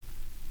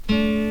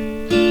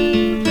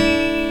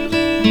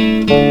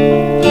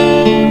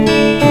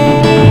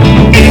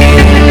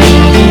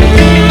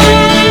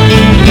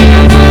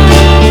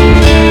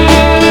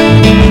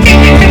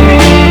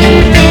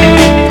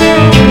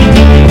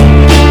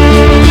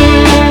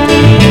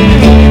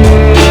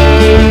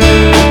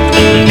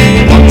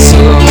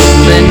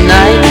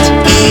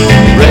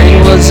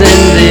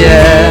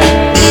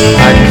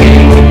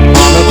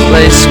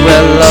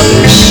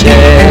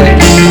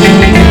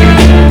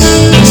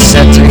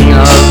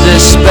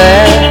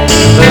despair,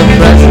 her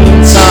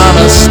presence on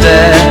a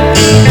stair,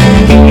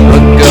 a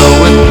girl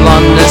with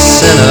blondness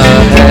in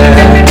her hair.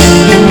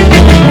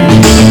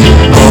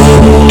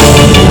 Oh,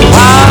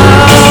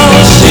 how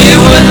she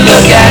would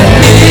look at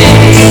me,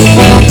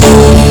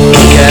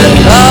 look at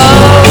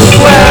love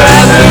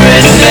wherever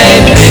it may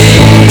be.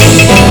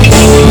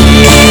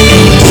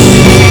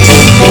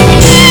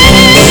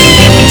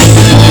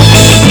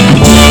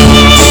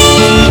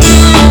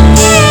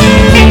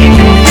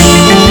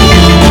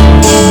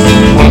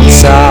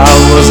 Once I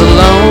was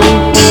alone,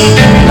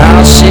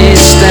 now she's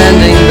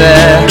standing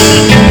there,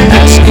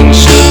 asking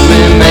should we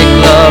make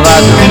love, I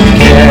don't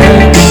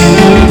care.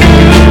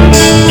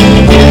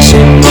 She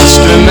must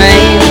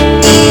remain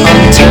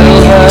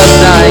until her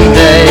dying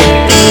day,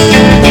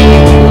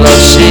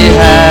 love she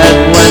had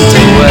went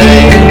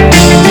away.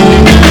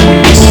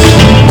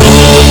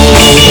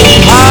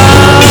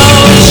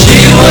 How she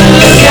would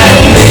look at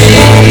me,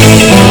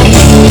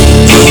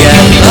 look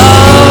at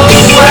love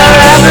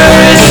wherever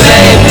it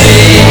may be.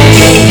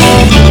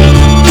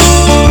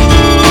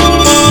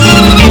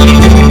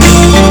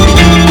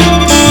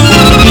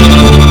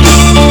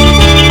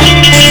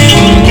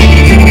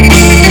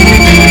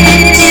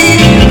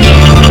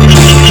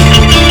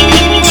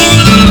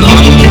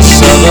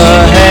 Longest of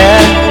her hair,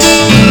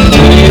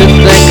 do you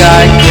think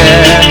I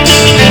care?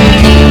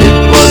 It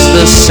was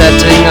the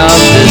setting of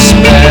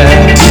despair.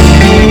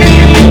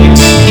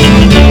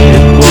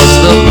 It was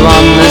the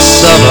blondness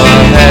of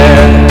her hair.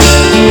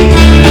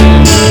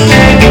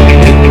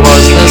 It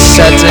was the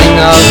setting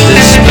of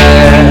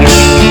despair.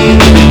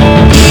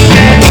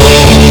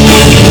 Oh,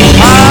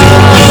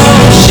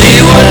 how she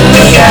would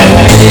look at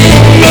me,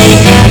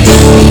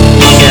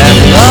 look at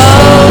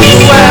love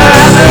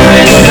wherever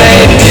it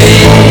may be.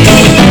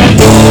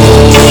 Oh,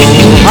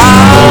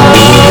 how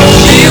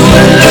she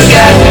would look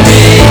at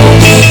me,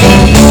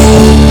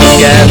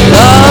 look at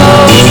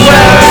love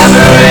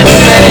wherever it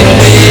may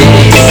be.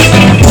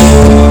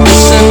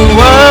 Listen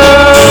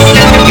world,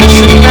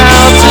 listen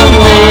now to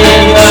me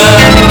and her.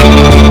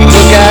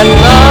 Look at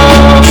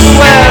love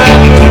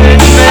wherever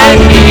it may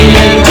be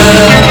in her.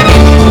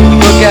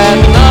 Look at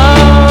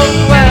love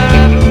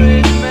wherever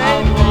it may be in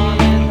her.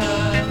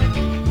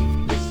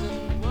 Listen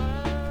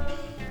world.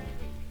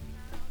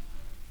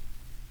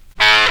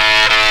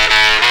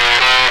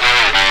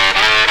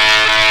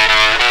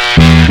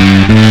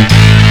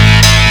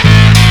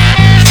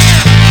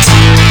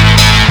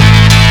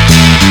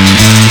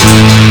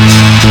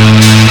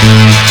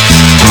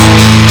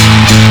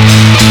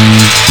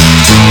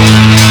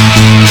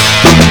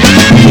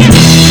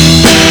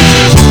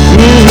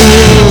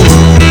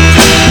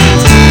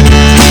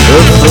 The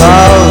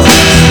flowers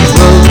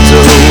float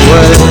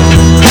away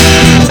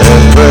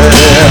every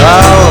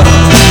hour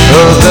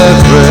of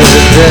every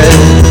day.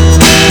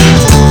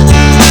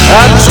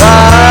 I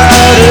tried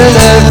in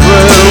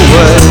every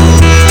way,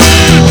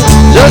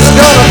 just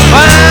gonna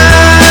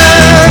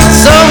find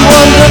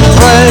someone to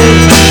play.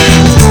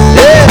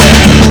 Yeah,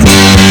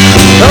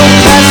 don't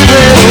cast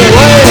me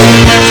away,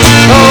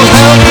 oh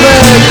help me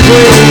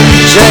queen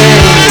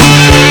Jane.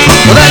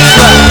 Well that's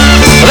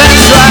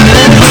right,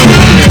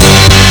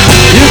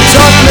 you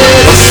taught me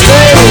to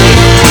stay,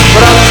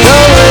 but I'm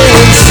going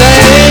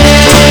insane.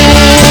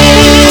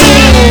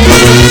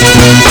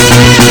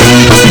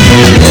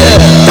 Yeah.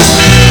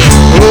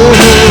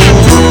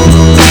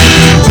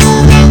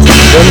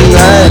 The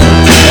night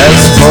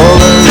has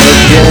fallen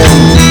again,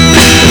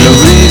 and the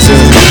reason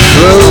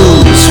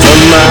flows from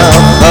my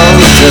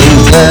fountain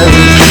pen.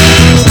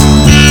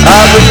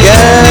 I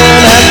began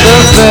at the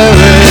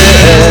very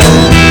end.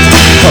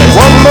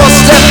 One more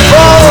step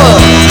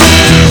forward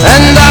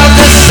and I'll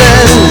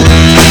descend.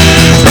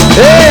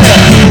 Yeah,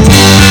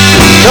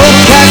 don't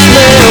cast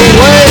me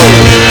away,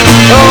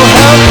 oh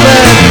help me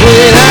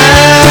Queen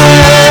Anne.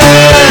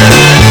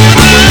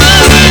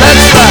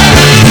 That's right,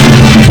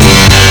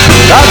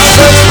 I'll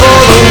search for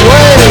the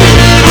way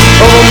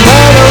over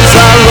meadows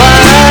I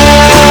ride.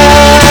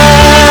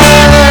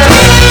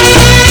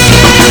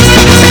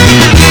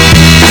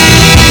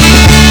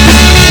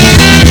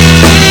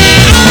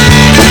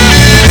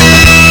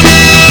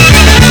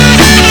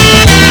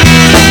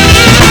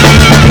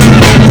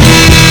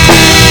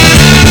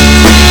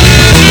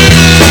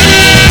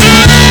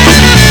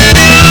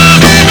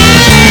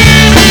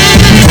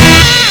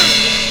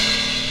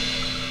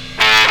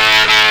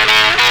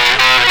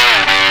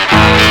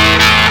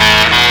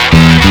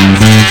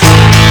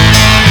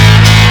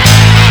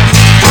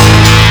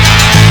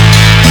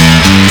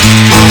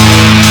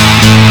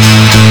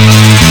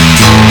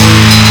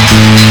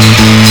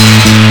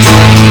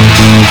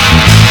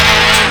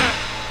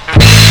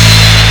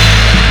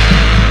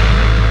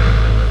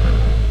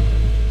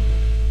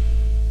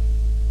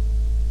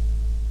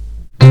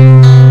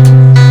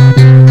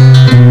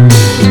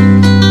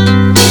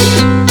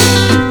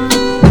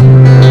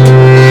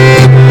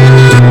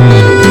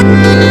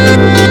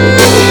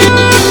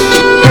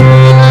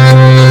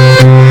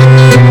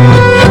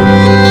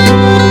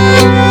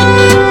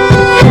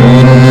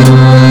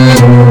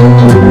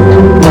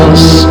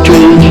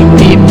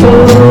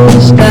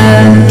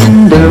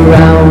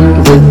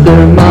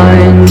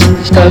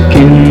 stuck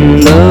in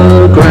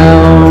the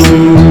ground,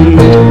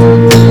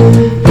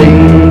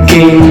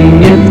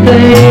 thinking if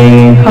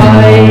they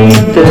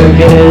hide their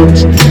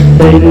heads,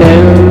 they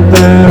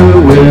never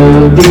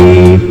will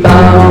be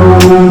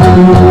found.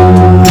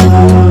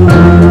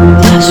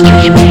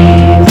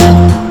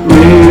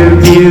 Rear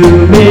view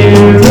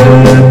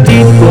mirror,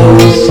 people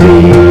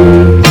see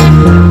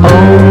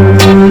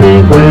only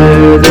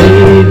where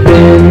they've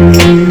been.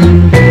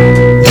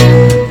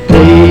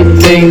 They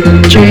think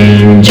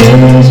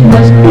changes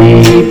must be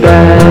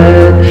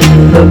bad.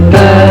 The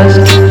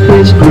past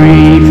is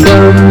free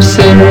from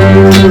sin.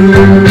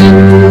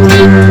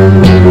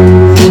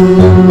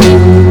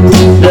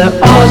 There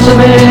are so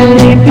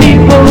many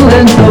people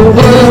in the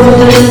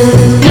world,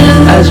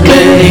 as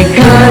many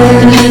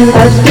kinds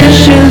as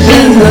fishes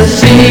in the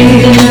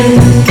sea,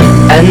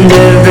 and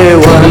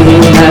everyone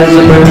has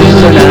a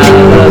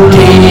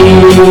personality.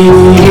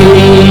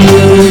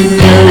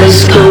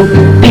 Telescope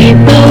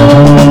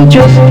people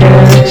just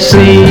can't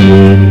see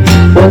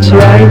what's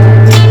right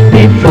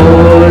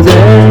before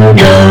their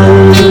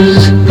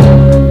nose.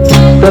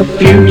 The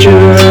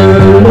future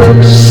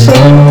looks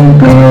so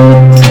good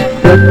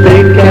that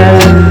they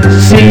can't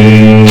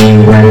see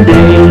when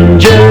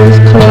danger's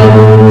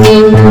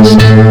close.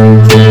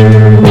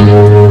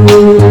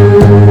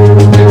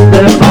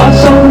 There are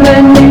so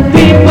many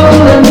people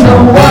in the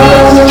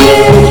world.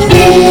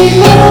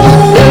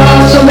 There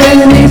are so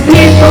many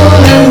people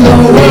in the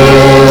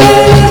world.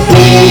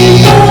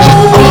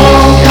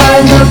 All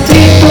kinds of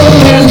people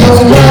in the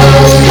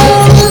world.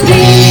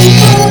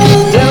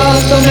 There are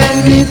so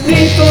many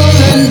people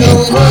in the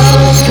world.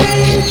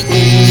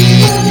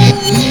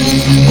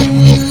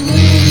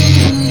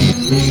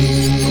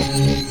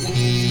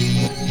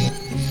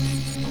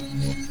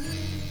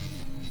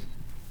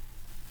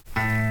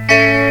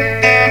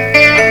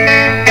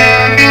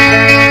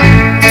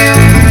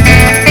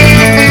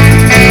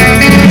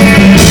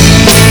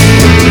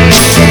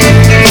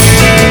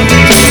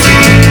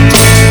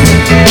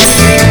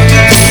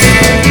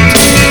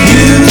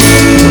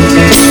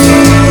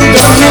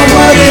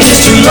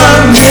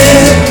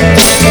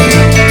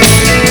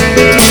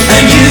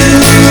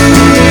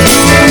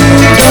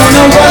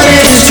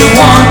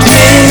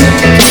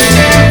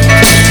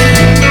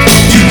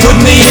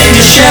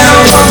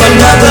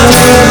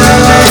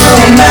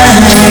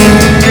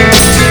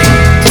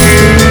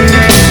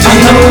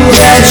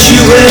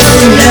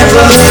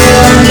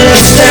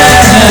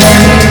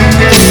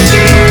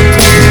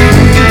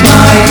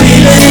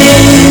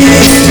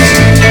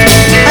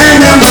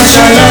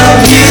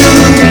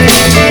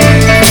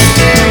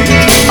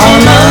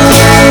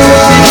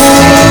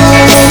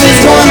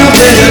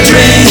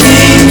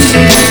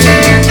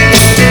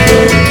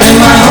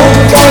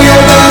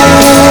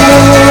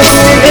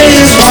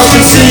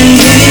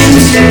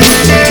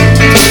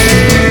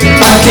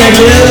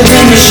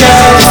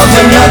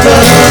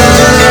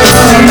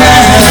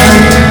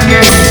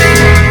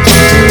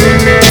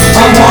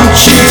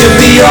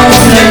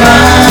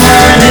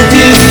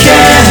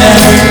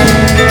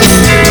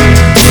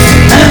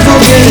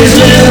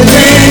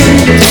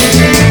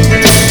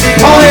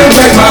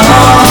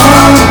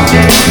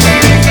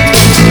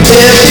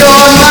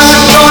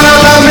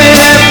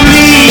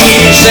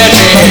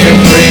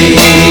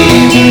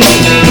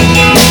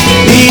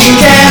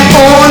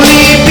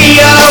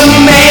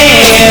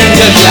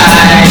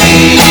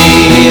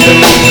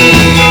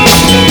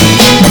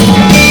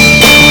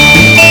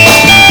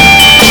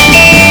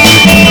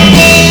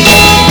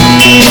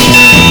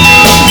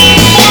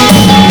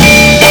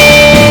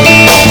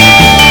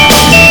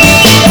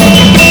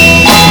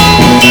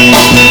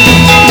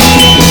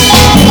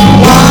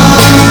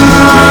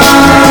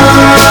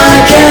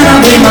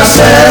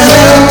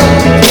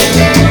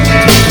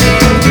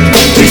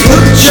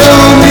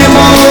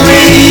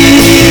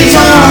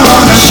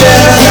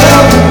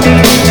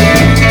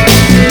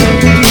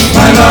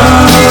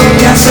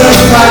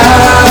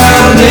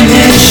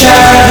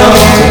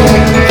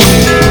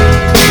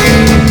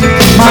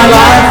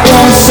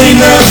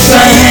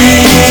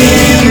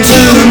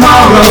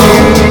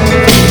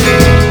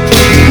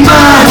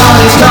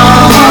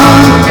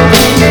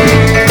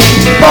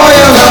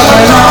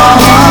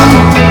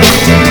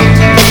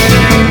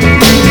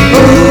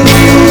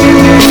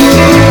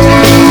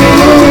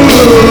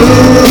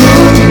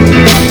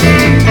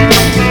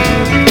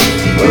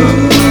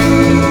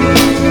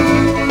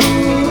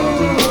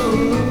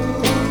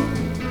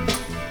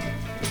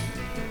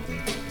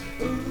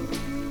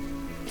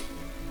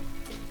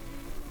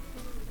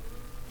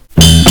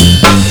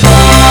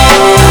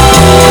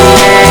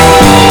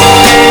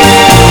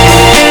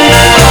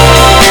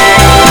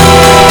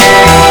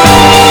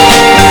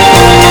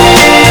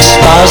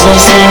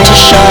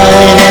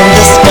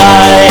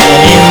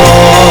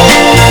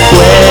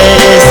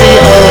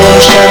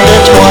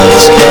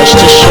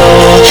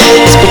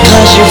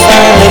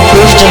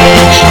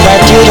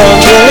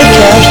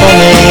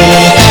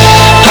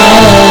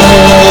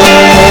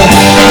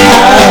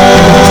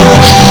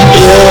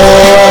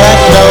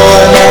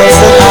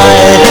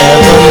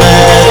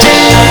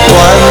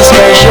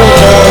 Special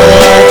girl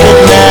I could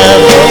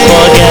never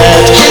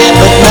forget,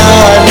 but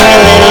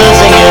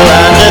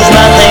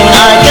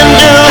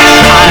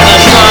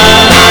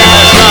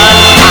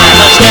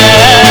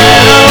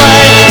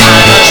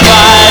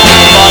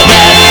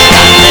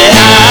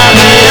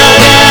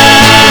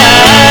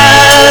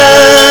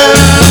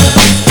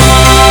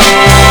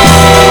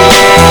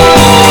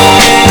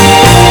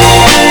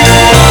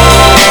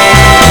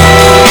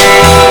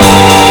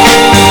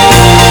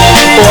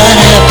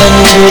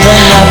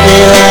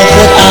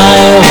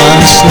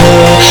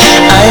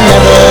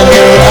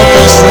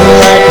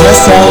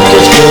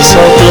so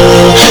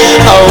blue.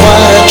 Oh, what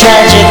a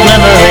tragic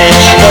memory.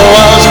 The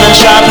world's been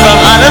shot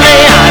from under me.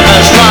 I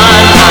must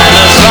run, I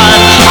must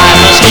run, I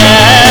must get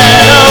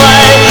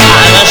away.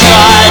 I must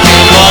try to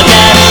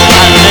forget and be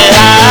happy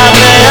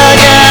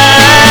again.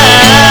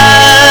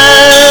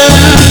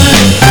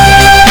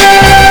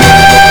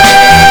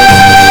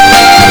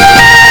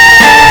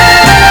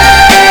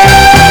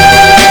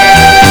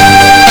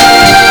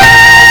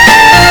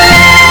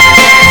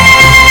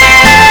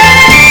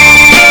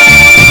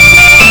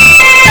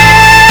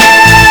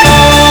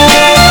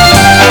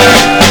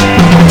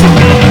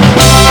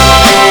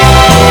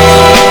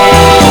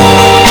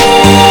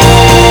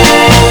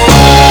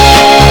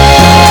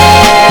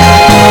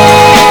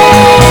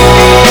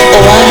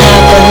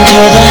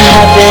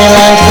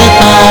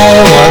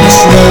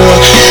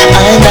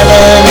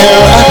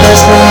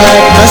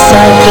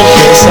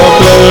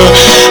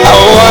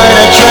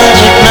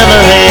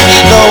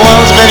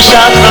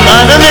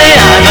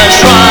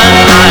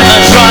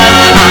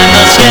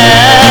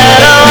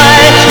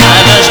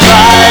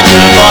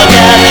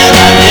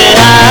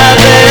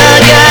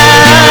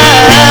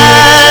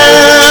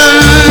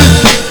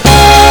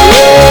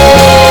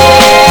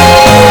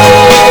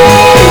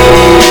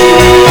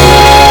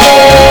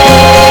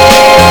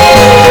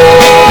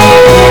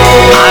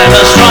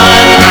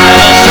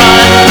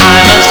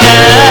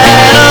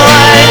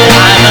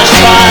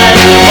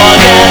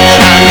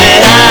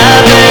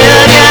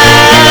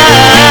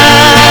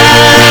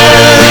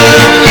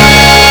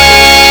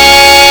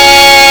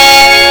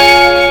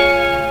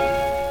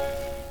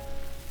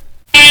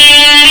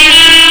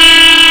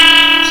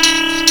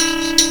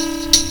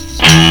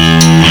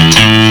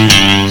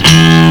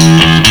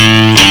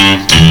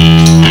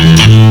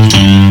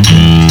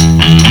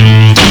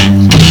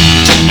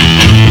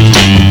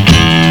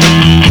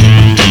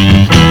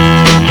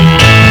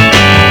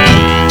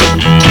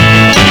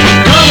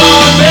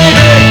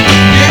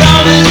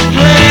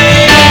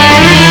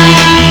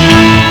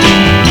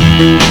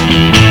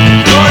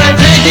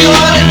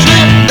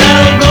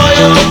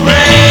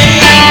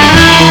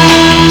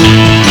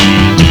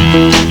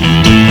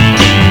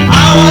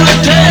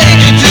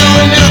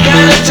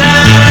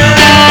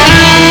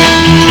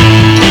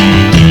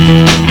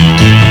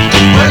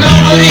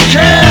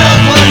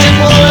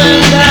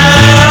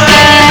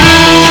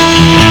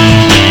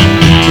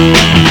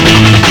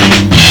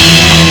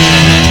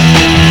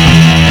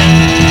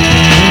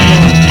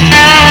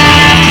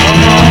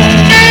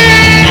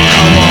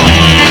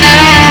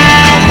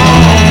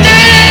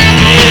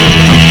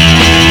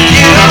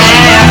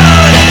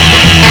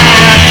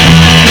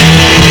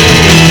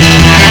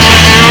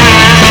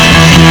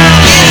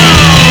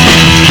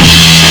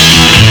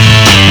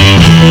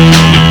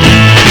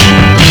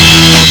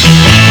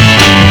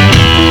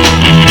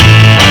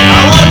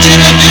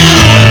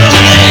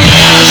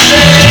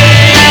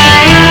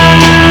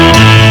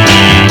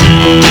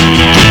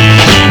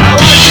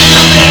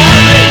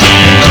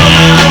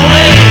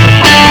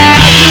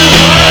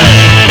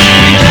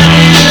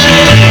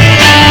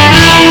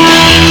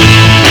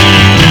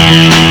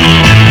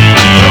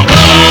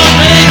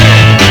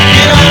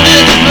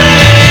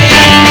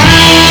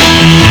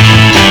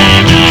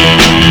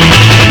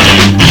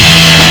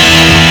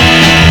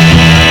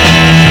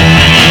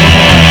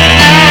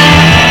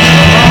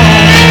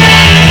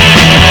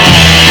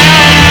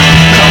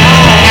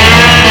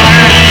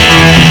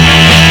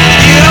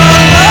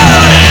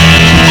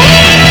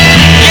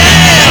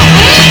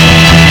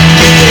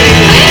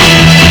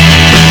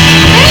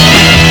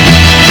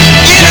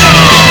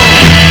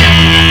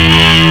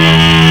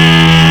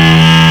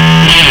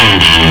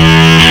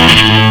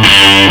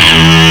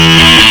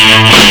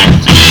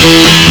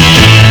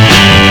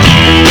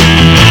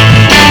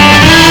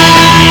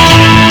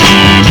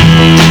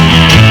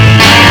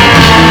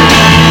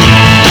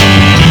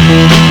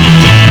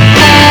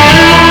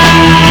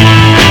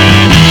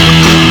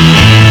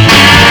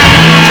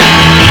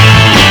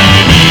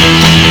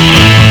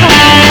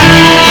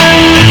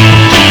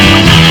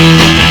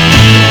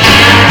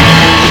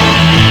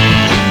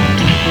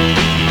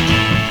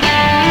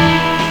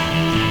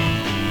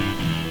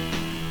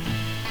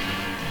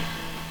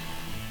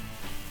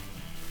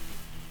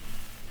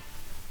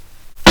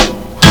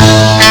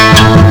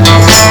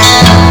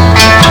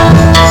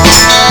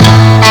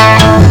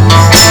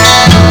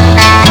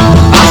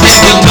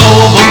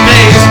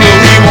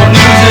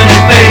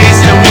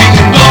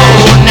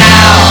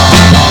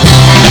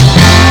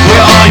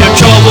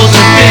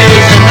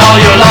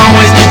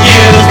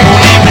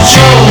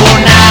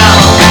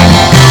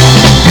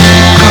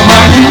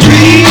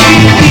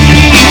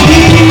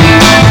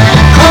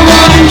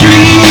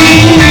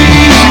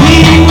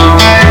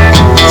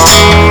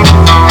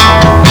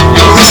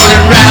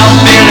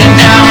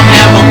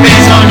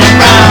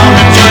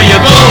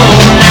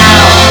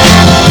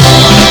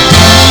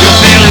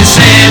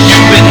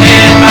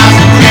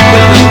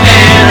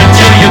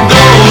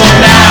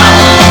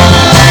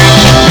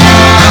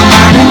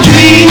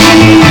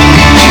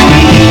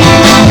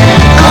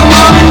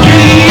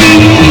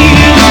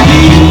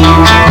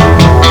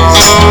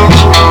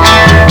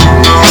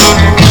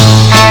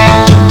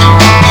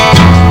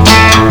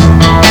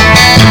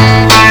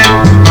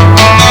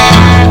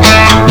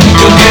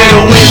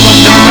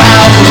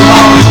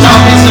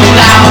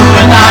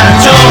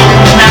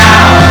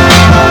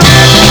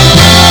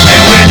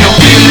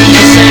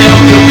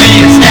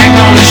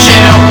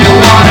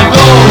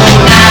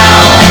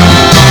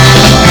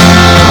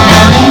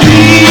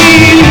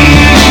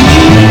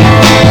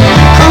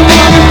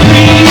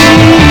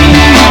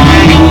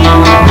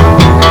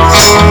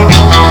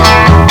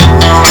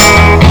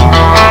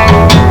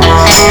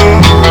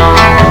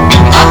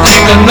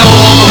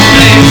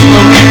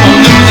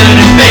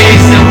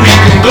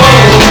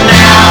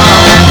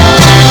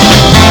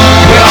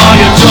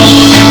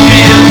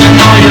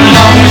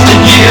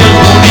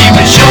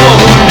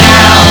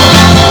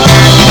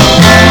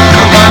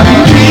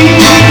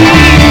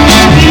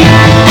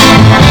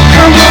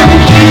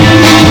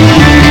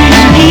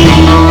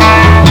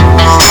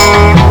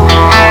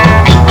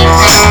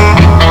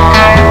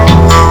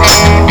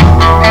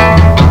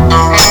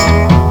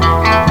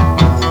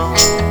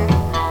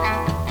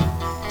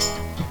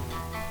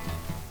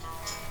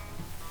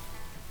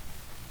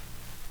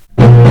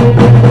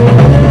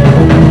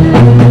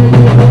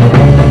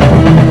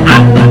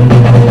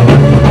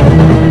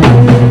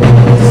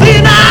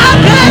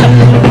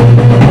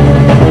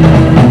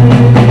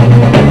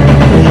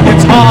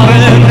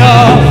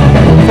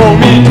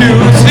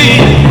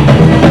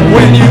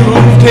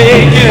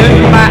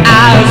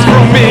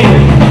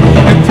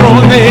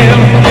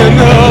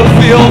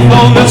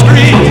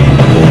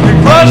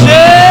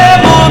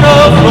 shame on the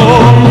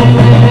floor.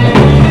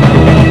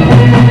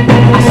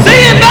 I see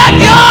you back,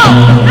 y'all.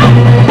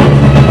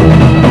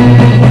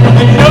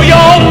 You know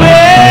your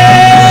way,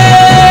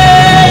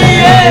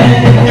 yeah.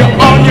 You're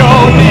on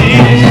your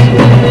knees,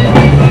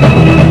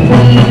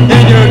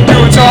 and you're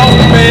doing soft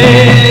to me.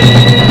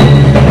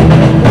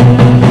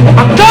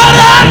 I'm caught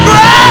on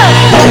grass.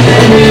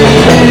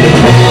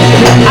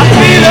 I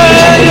feel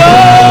it, yo.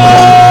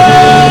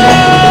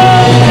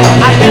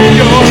 I hear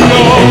your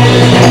flow.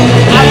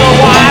 I know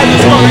why I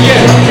just wanna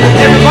get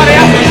everybody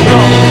else to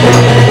know.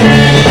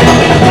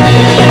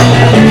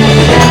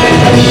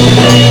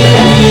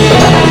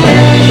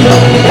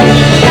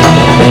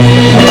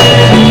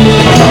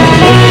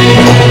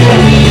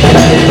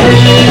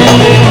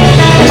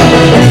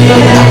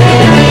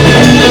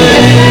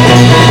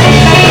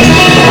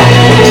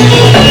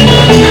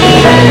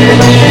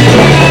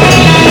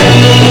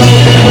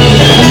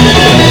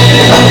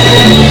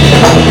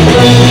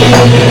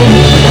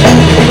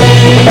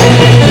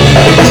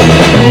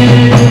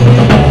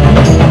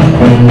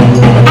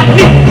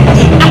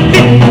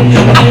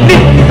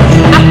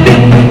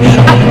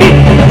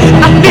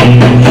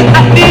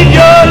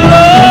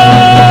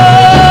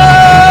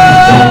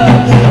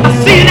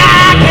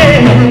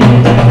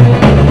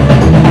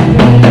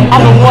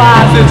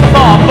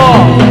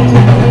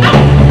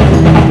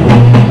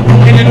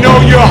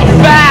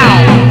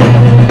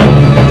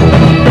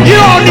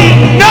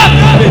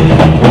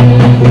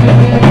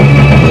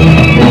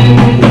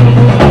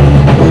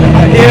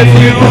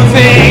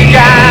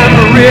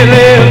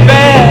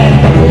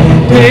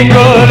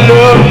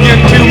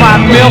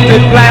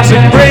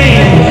 Plastic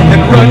brain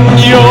and run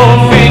your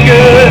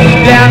fingers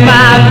down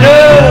my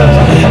nerves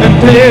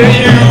until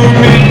you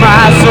meet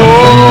my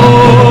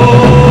soul.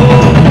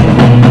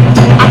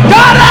 I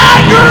got a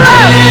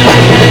grip.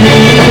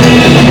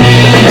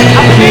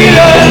 I feel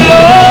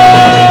alone.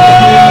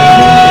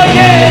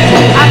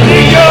 Yeah, I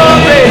need your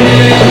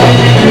baby.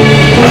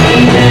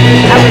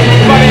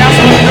 Everybody else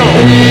must know.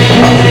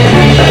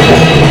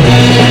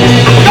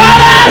 I got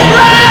a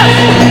grip.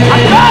 I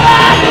got a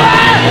grip.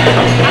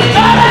 I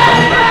got a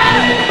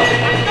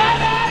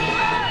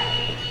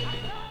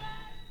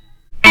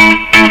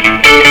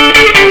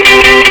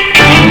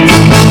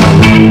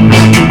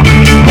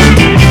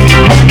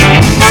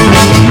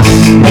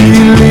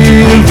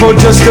for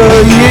just a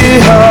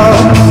year.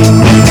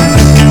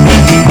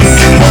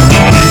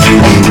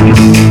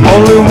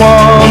 Only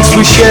once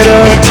we shed a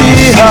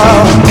tear.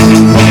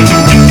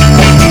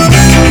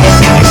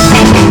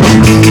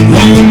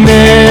 You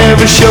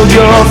never showed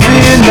your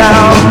fear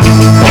now.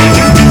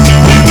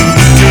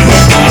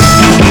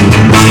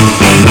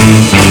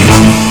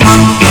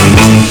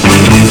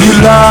 You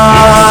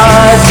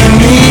lied to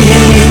me.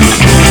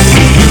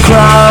 You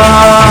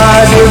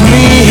cried with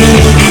me.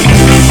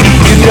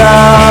 You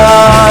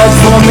died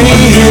for me.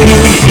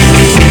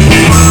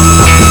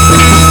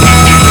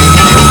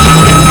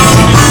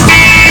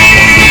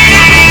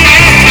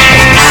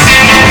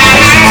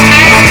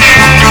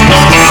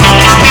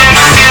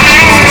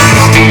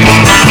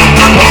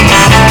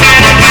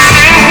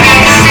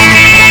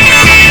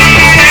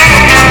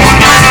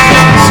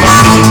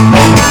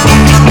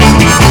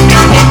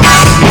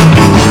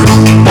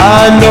 I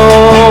know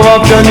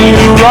I've done you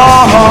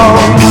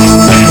wrong.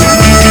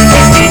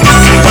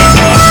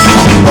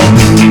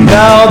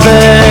 Now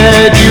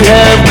that you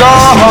have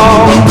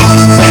gone,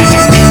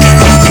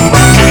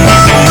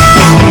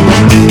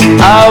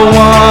 I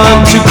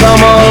want to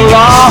come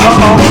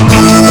along.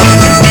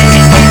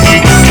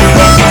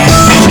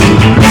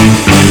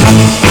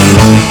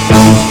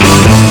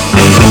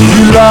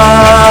 You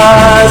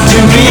lied to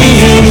me,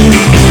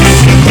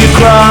 you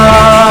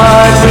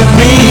cried with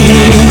me,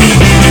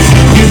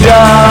 you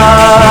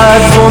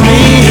died for me.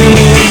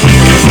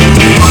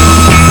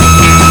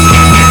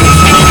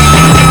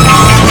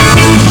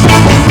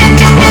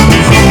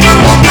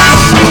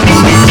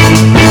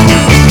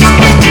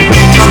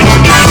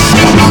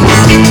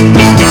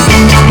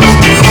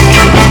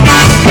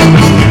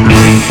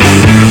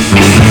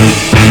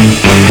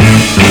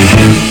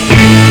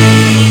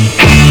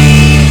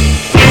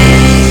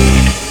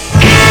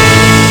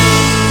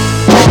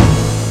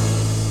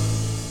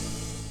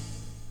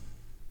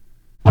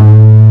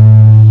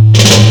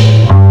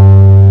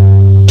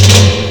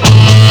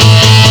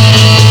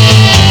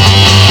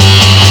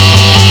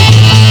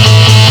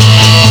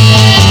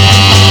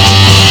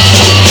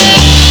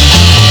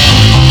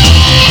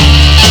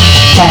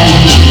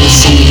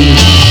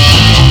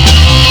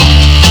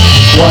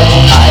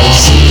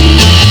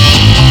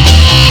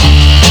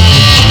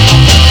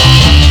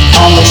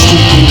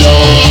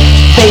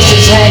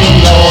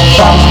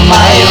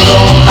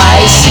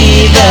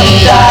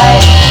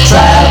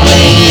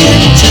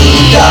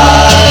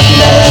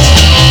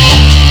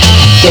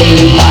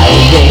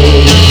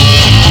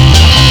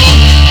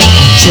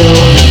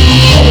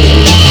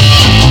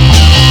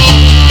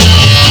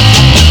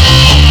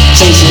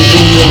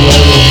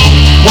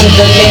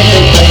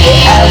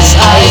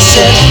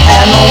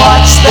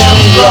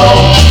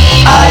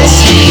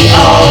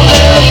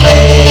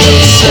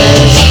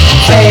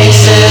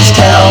 Faces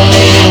tell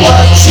me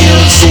what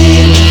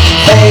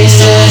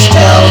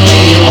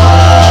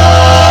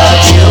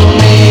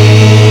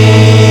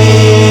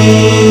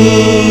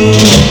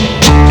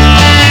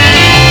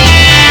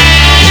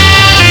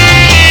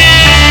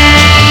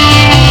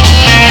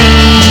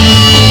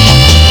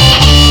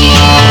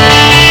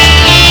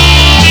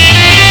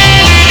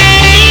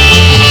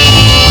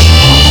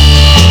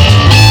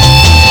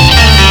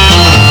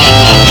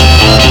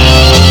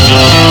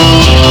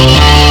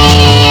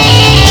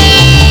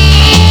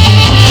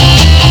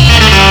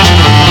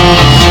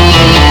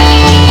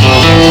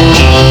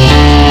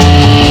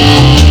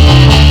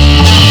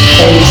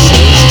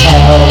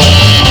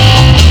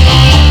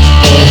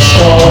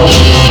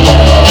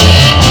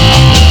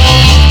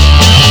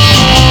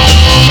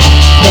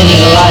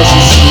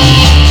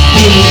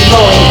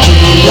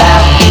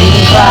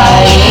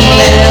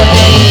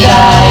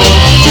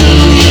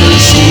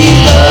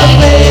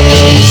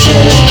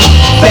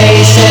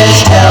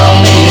Faces tell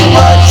me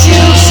what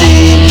you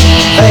see.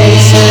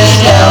 Faces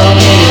tell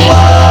me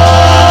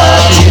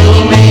what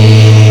you mean.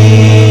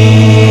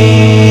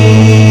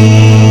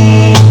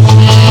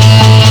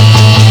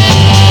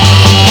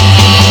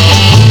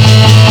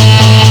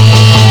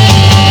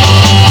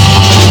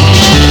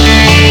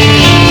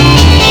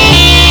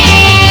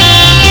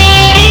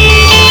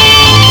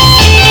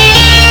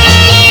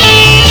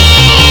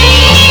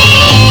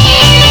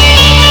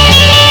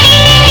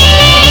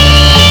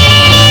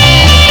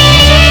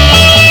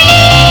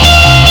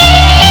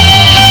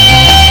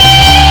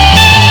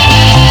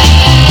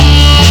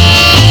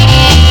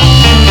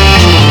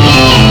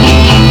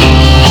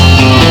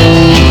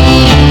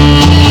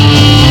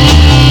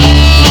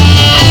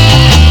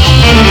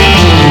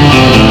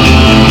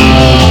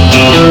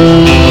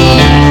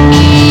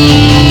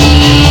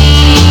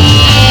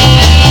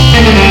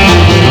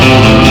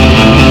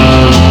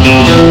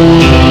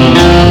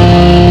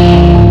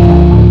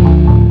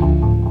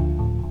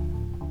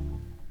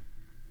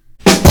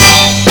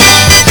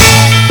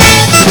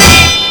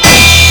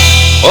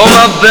 Oh,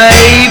 my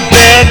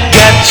baby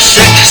gets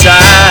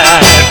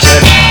excited.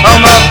 Oh,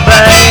 my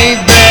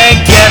baby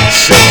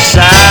gets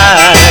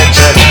excited.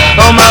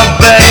 Oh, my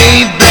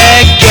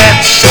baby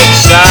gets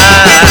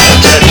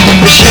excited.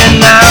 She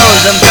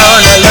knows I'm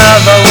gonna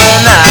love her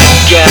when I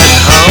get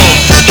home.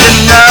 She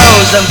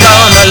knows I'm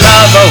gonna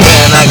love her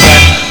when I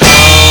get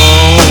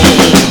home.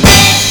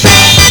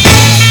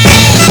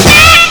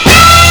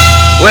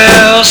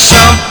 Well,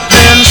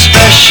 something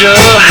special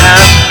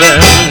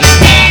happened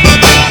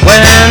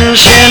when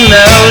she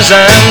knows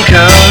I'm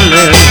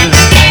coming.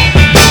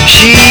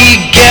 She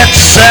gets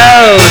so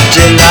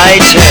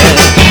delighted,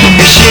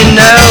 'cause she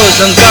knows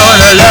I'm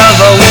gonna love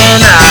her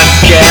when I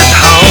get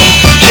home.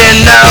 She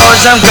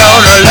knows I'm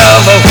gonna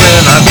love her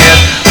when I get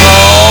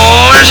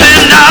home. She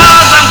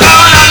knows I'm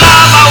gonna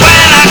love her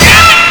when I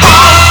get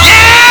home.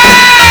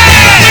 Yeah!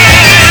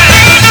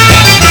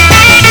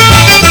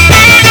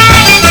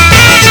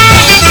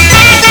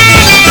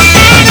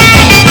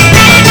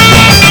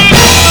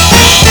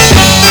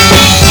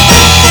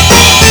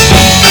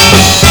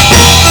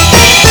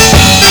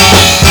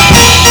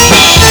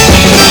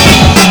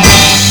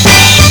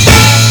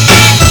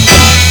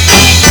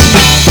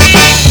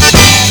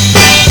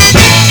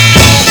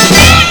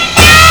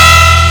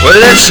 Well,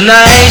 it's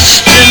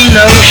nice to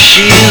know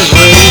she's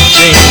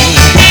waiting.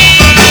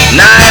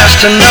 Nice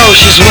to know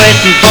she's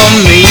waiting for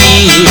me.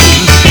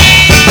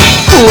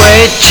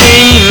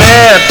 Waiting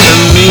there to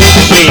meet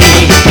me.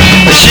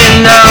 She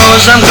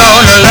knows I'm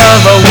gonna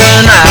love her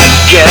when I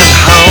get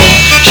home.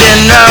 She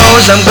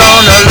knows I'm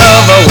gonna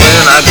love her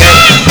when I get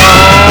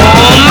home.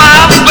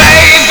 My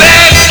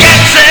baby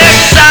gets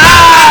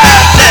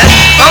excited.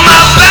 Oh,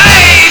 my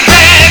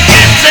baby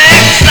gets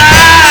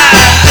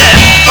excited.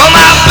 Oh,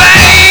 my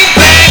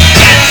baby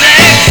gets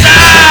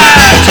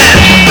excited.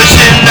 But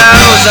she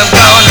knows I'm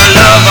gonna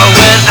love her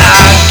when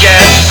I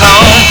get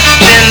home.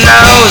 She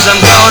knows I'm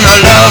gonna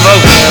love her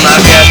when I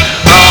get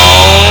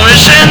home.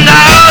 She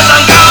knows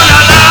I'm gonna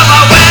love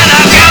her when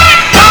I get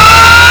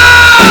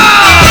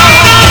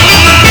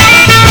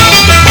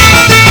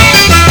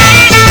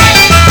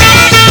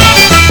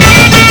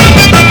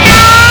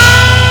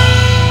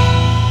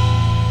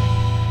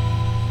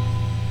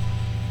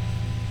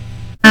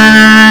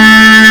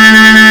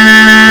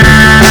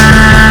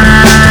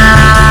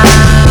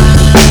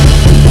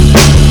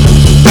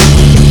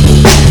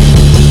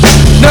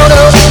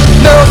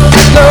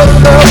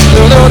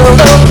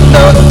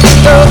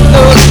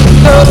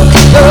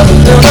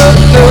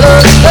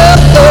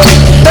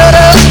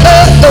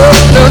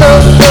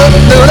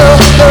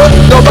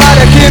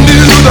Nobody can do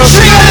the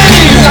thing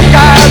like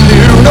I do.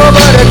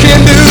 Nobody can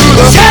do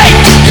the thing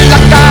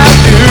like I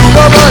do.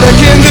 Nobody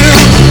can do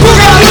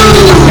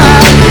boogaloo like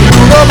I do.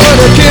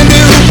 Nobody can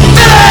do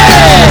like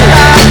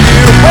I do.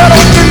 Well,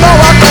 don't you know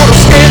I'm gonna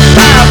skate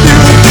like you?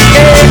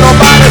 Ain't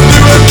nobody do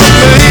it but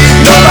me.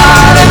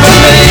 Nobody but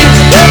me.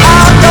 Yeah,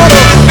 I'm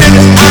gonna fit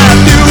it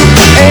like you.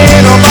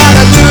 Ain't nobody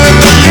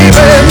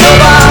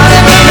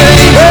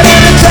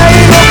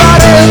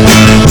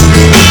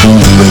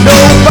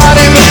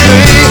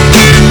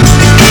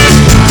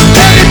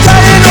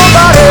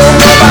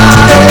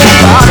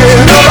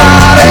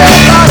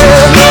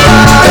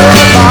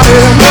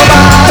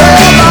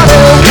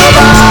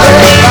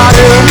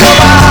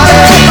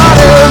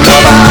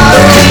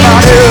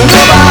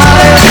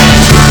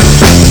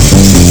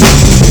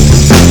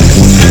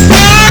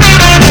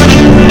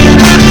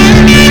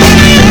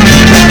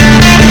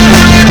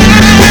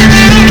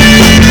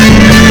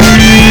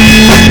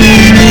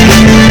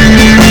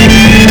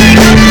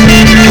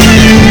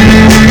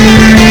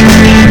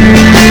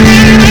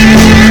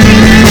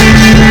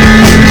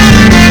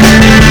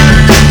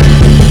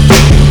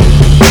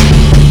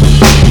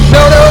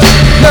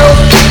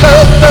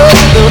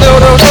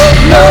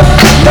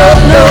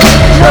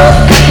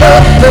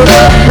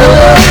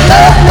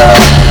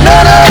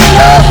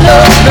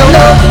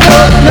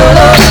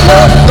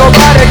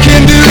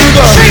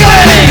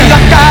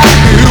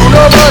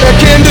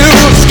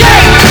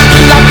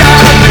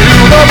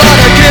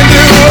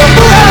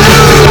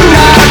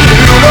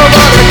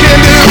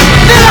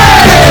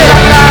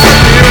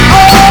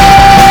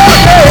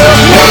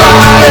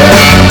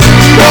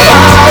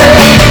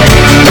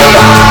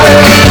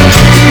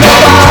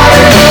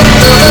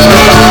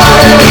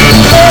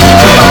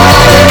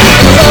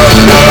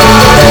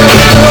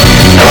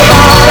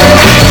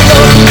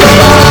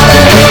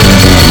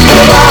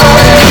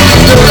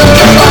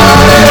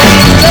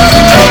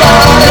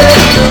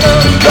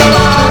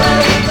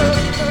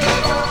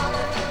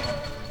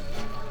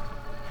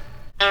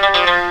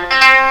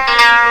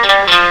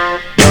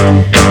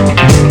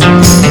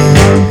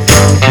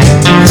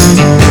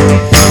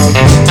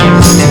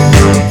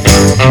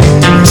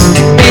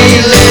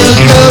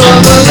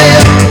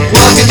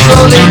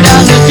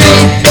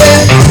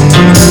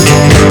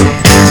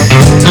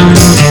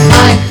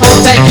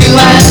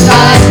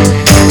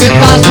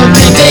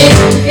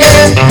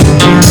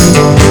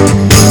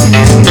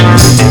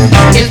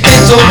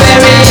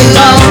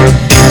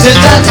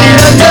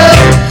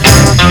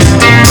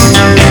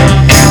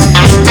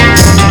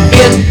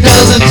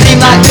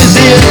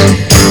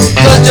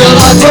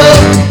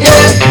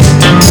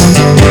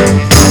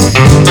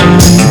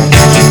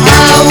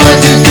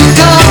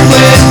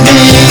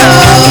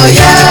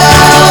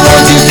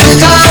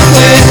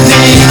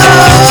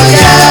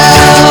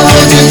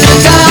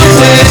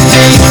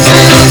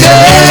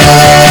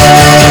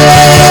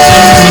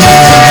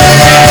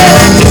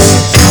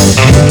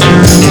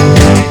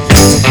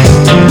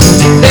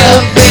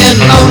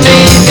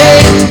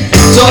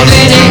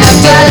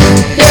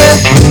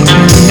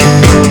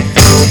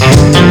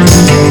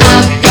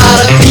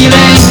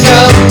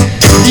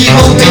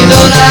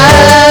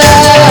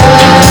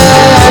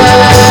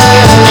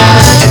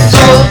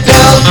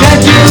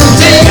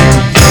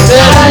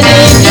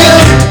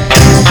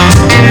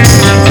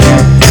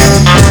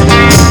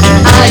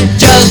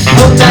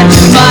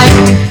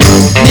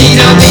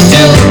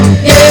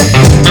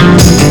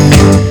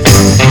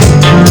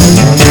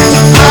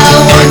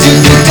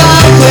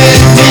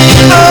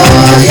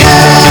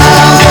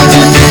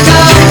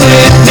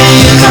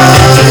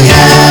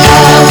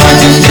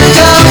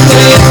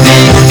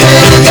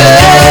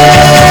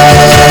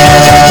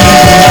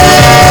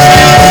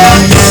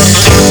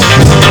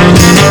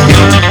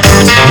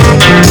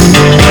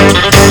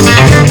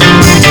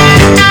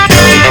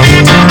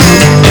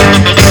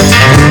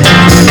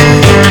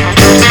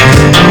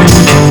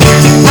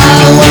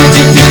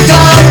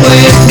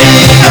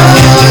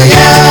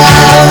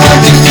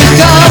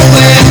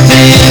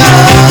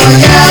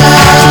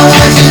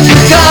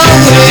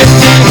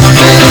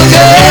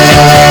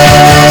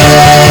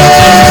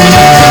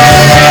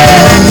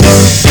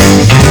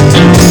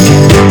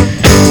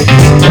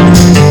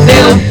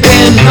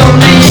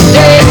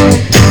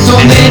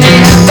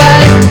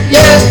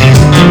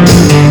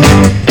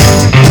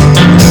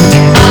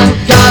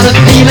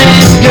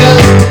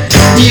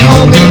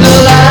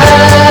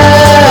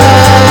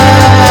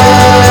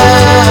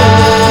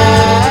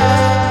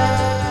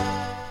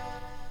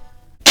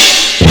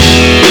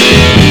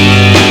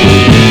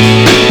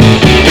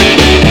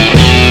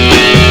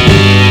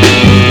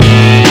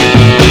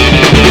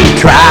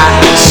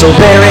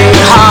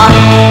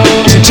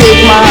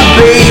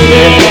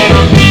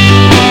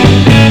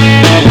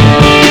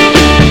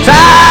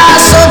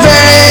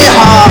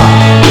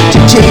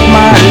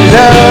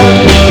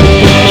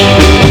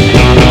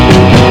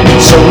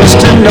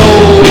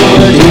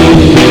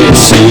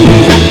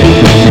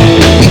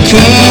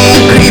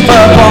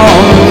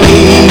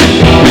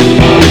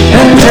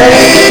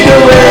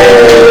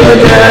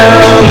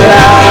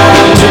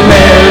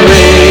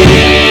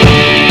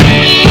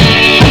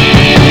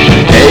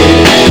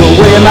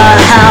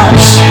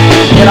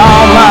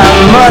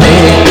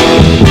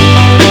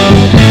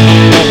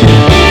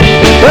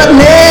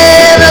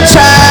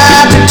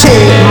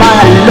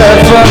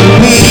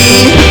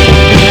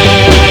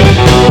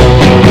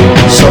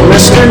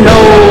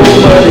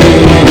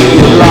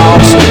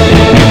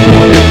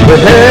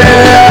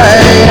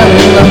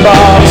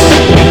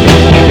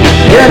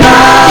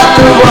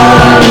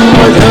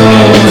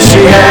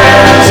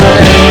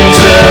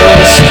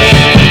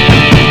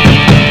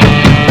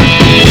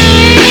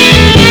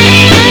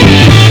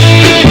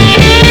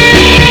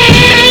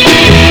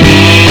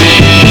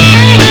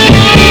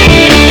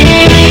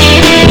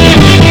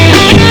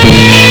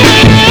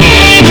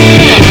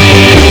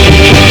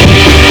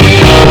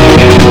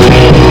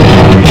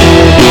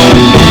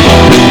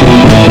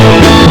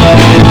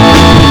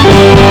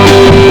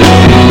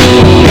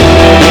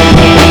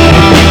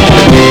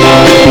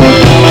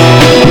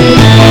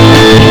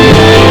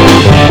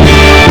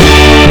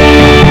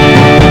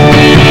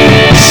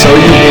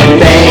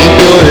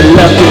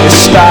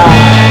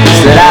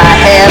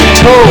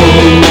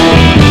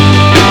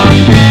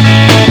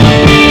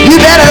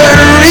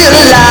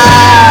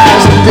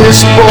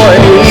this boy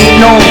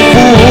ain't no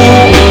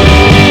fool.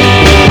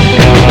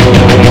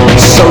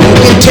 So you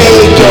can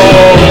take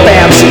your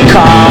fancy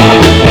car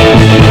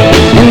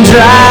and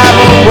drive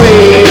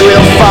away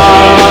real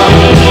far.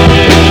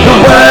 The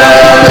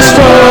world is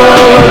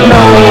full of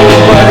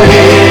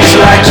nobodies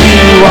like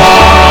you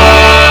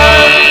are.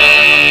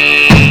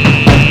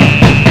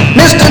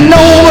 Mr.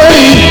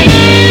 Nobody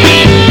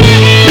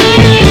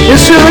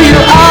is who you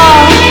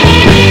are.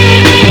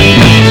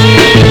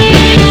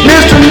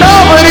 Mr.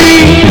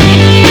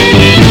 Nobody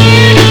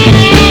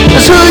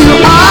is who you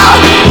are.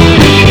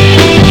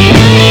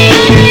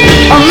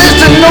 Oh,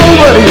 Mr.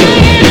 Nobody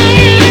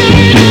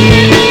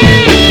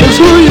is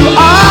who you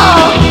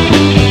are.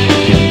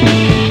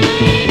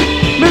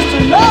 Mr.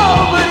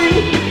 Nobody,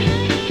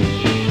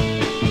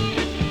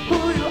 who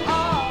you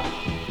are.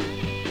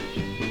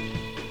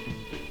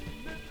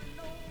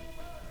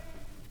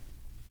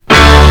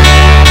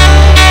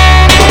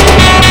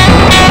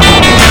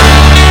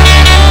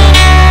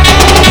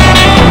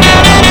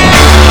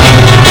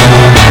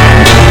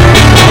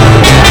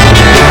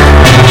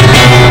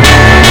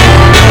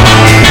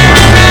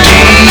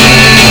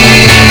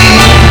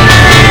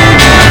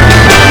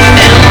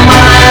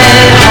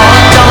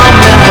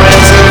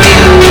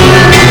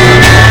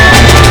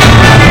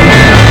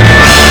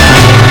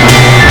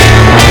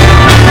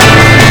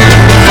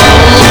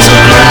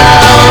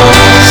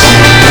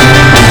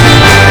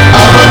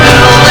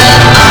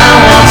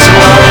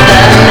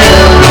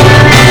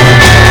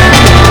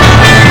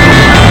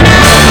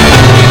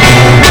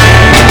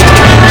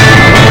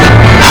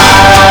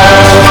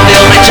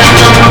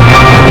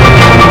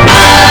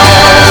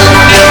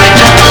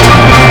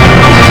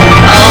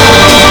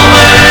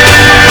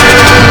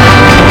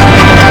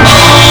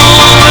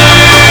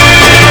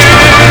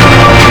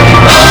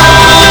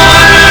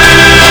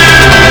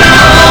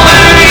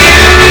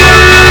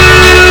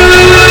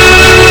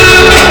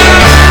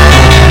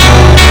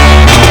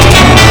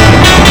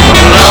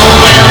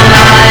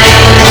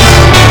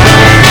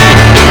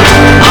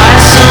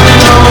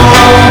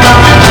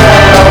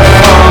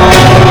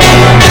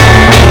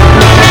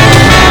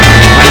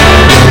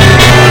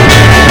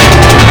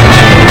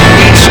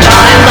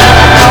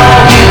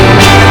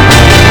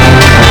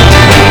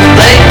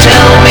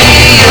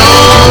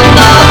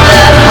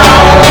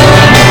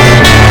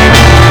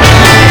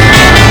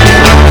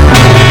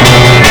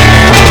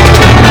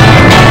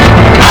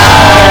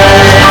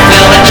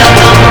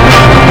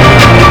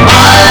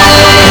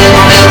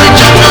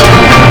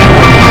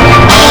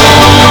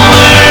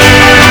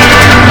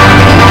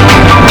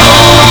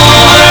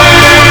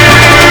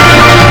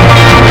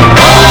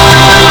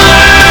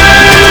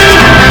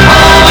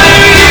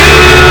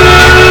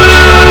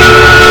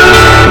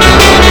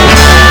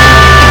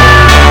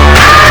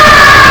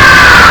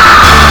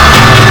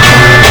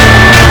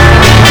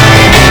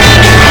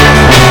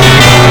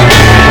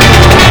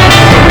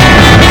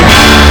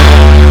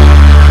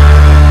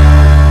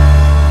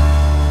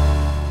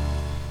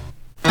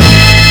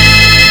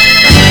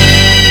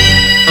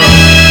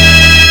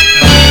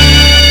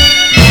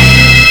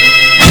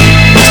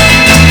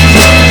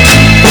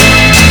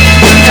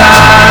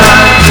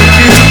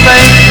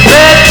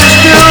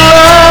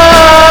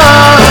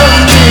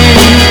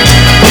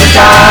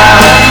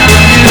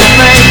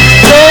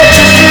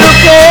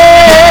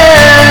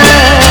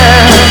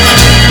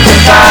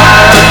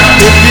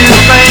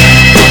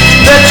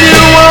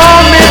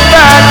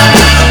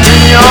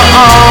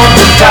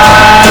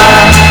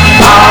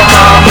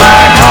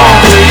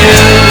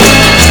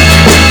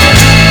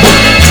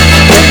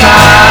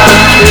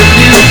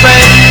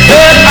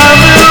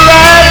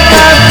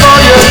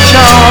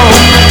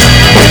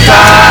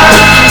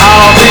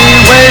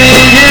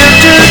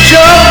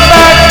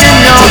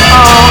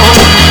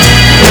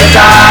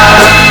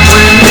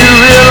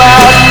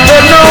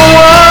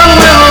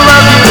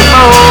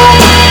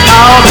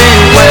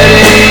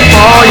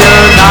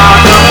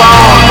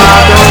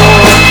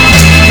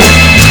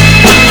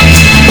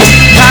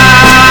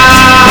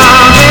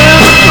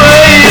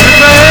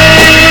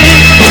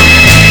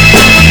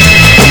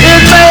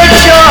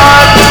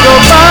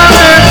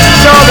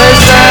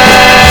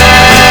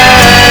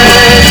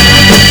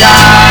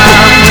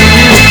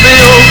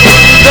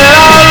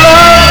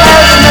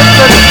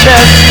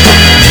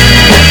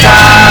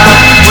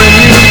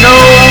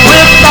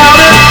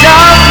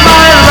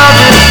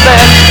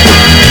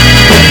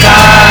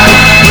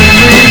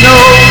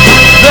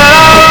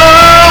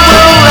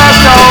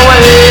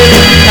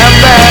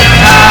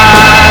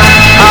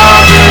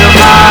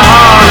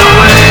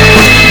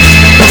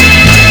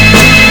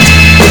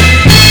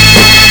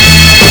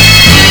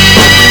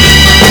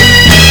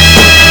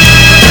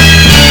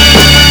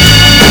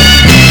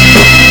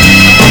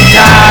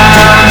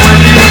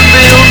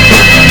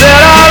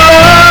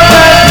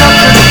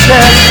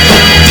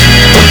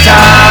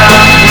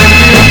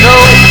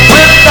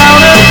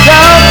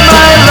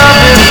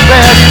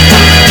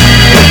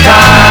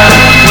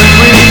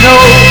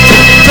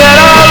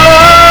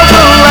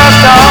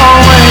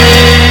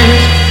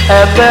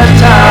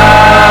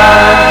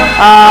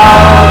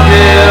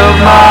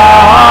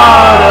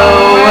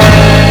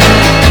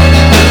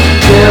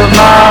 give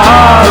my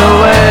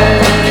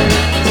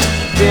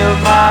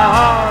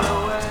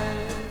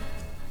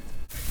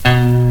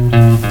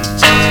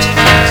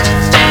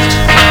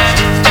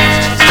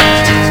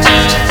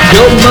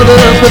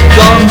puts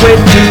on way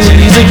too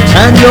easy,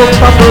 and your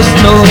papa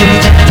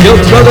snores. Your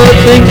brother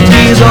thinks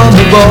he's on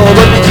the ball,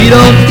 but he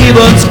don't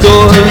even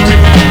score.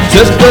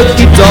 Sister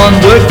keeps on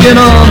working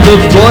on the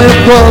boy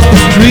across the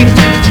street.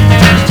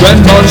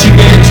 Grandma, she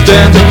can't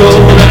stand the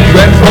cold, and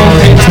Grandpa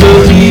hates the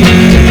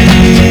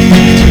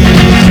heat.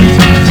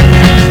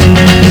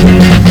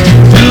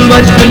 Too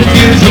much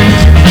confusion,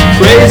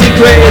 crazy,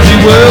 crazy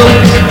world.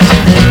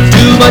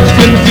 Too much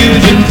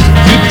confusion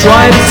to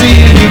try to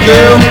see you,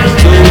 girl.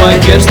 So I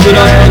guess that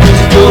I'll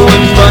just go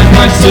and find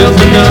myself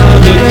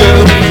another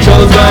girl,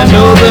 'cause I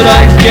know that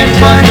I can't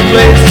find a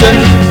place in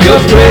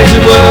your crazy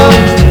world.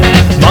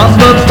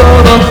 Mama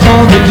thought of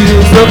all the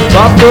news, the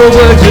papa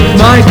works at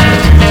night.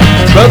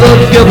 Brother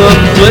give up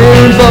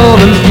playing ball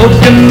and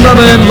smoking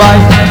loving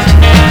life.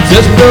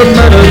 Sister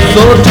met her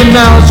soldier,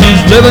 now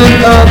she's living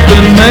up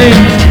in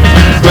Maine.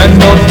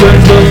 Grandma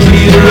turns the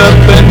heater up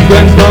and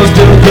Grandpa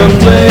still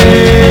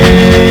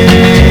complains.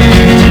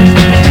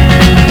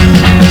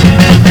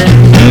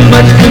 Too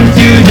much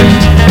confusion,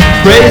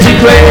 crazy,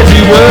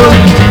 crazy world.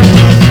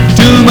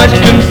 Too much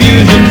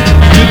confusion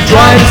to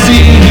try to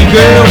see you,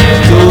 girl.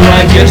 So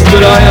I guess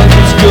that I'll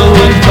just go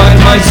and find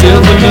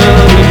myself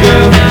another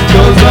girl,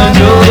 'cause I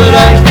know that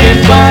I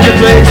can't find a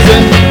place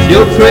in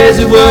your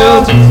crazy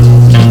world.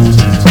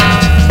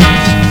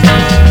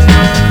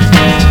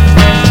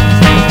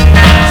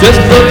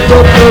 Sister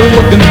broke her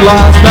looking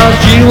glass, now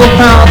she will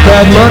have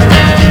bad luck.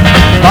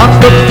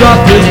 Papa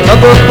dropped his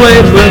upper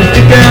plate, but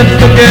he can't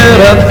pick it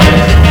up.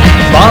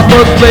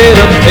 Mama's laid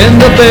up in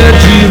the bed,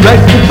 she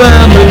wrecked the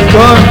family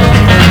car.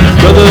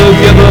 Brother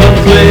give up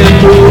playing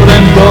pool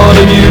and bought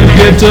a new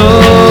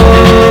guitar.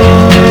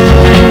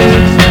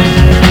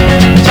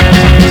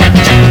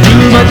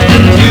 Too much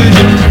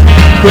confusion,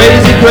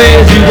 crazy,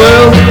 crazy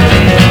world.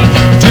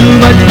 Too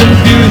much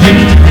confusion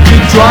to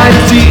try to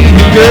see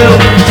you, girl.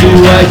 So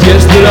I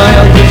guess that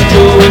I'll just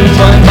go and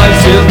find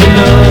myself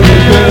another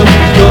girl,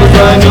 'cause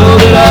I know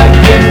that I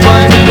can't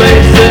find a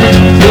place in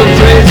your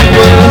crazy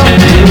world.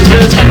 It's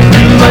just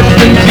too much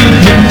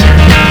confusion,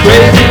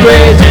 crazy,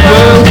 crazy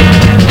world.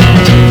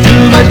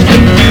 Too much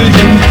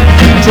confusion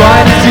to try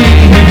to see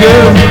you,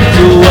 girl.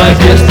 So I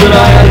guess that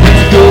I'll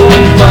just go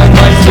and find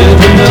myself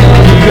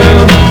another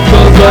girl,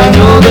 'cause I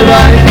know that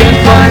I can't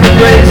find a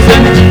place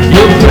in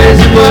your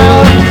crazy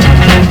world.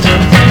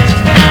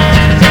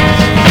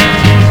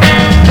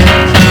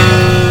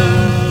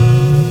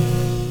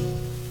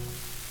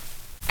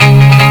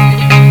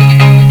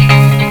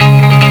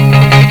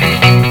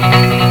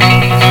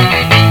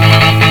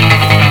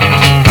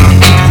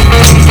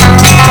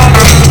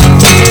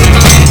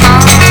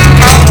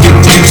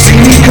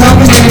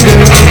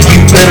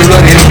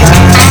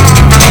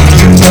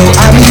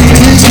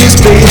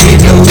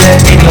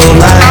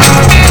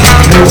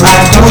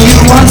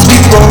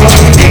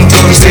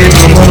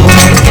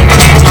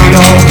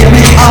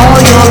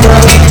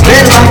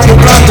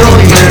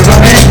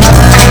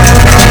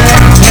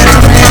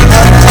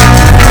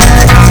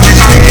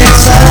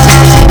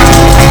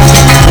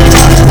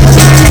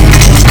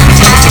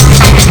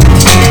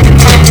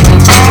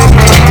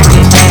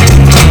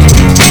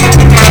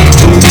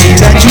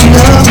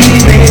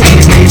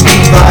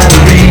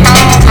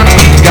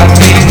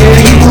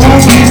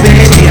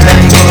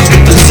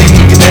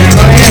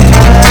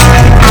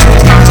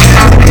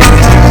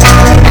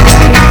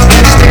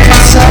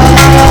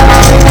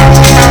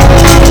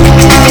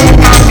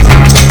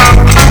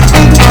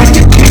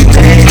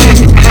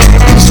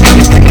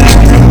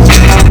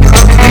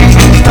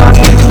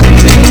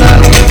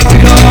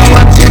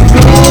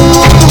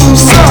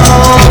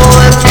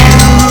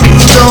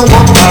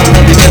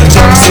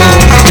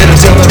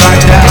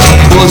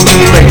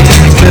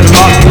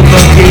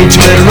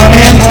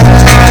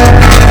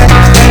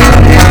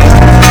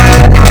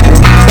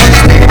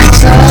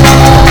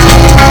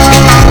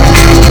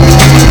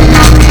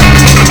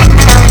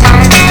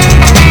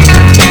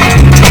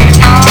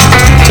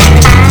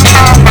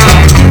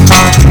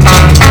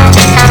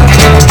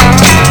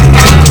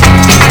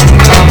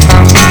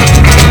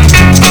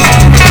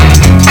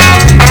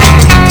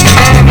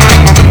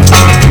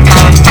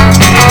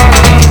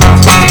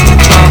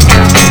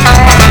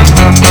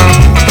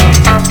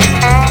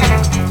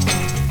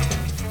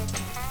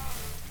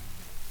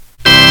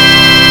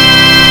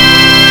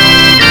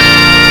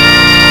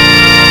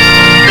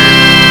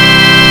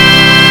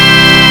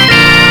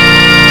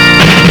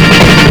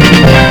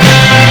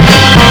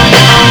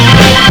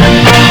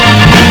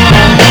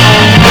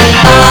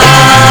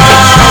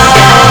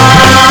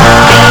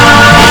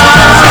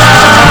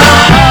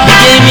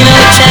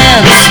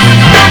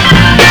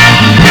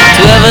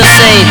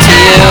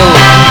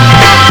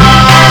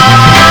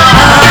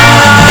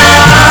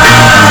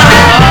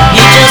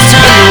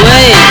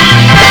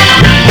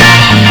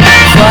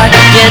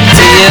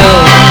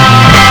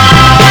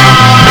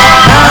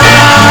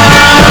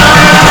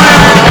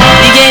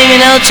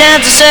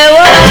 Chance to say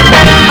what's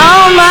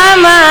on my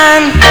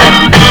mind.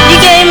 You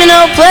gave me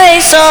no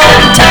place or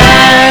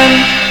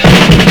time.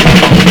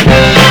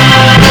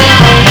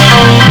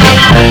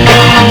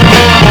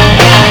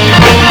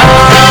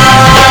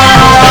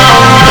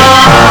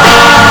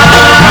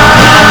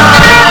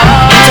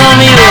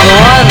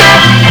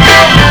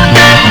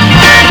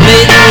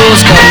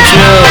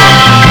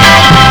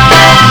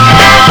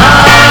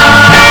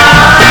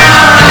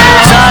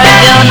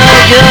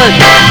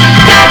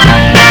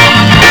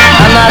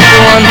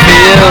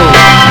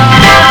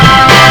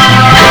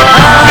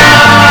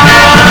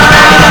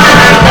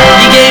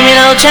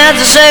 chance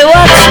to say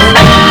what's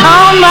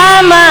on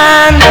my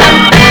mind.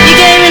 You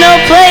gave me no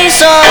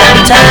place or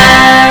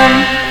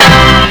time.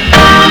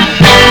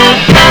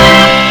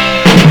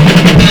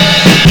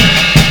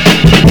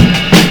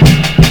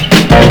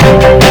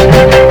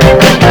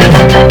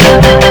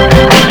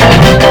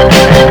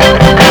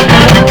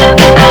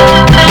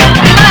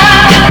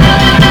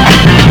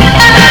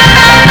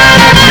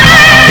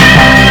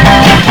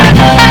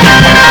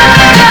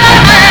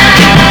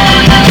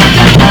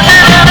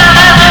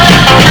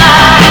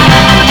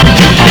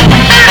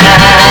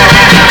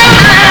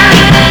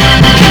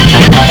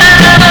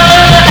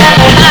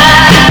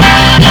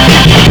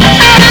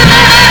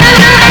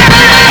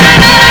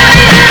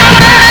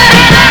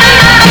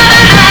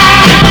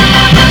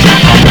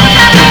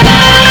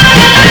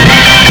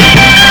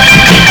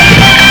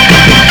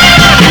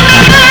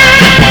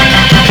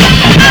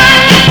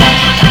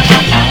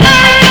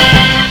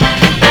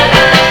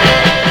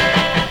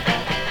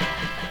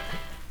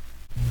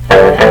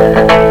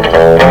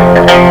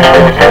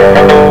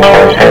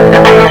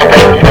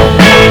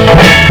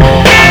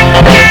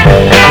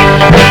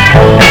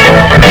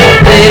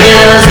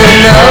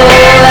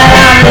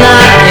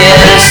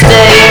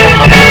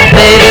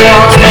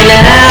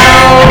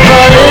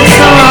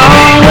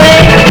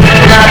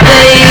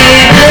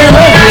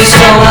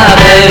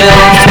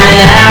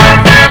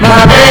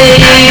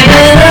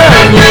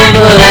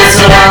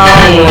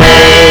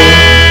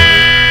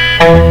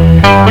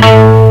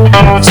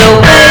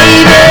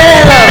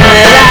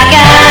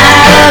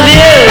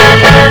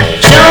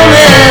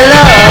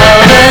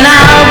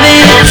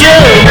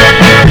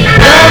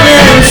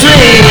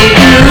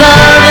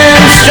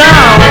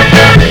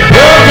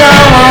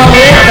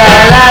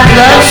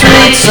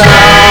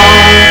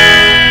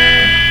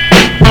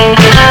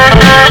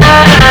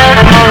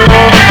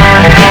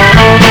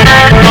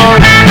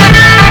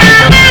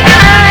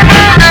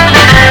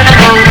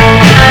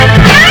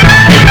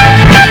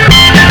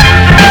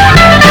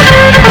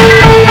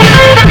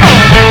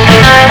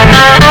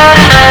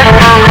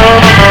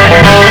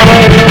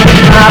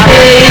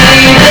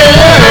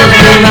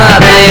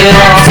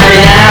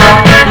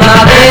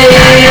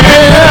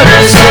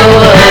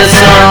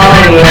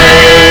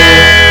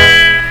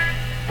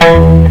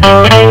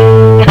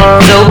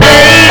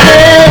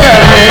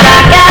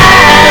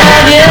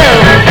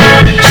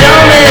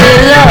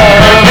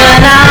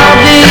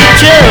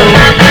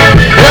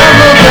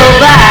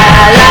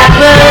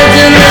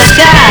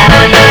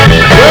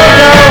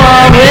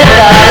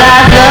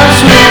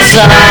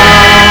 Song.